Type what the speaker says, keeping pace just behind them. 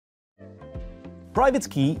Private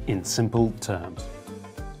key in simple terms.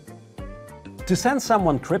 To send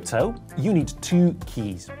someone crypto, you need two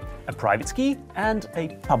keys, a private key and a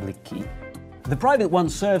public key. The private one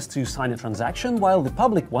serves to sign a transaction, while the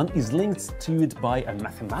public one is linked to it by a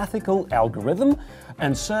mathematical algorithm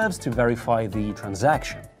and serves to verify the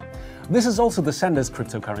transaction. This is also the sender's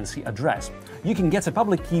cryptocurrency address. You can get a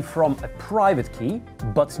public key from a private key,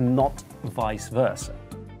 but not vice versa.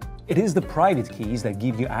 It is the private keys that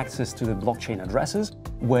give you access to the blockchain addresses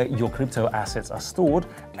where your crypto assets are stored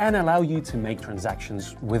and allow you to make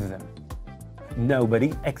transactions with them.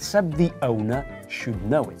 Nobody except the owner should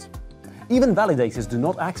know it. Even validators do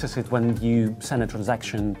not access it when you send a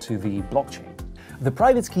transaction to the blockchain. The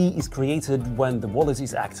private key is created when the wallet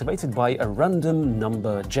is activated by a random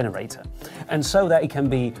number generator. And so that it can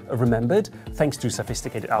be remembered, thanks to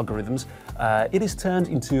sophisticated algorithms, it is turned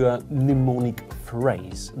into a mnemonic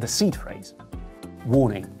phrase, the seed phrase.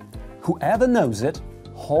 Warning: whoever knows it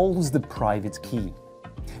holds the private key.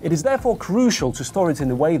 It is therefore crucial to store it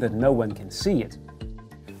in a way that no one can see it.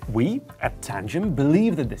 We, at Tangem,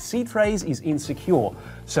 believe that the seed phrase is insecure,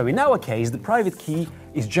 so in our case the private key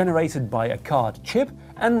is generated by a card chip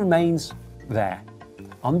and remains there,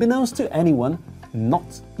 unbeknownst to anyone,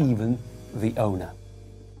 not even the owner.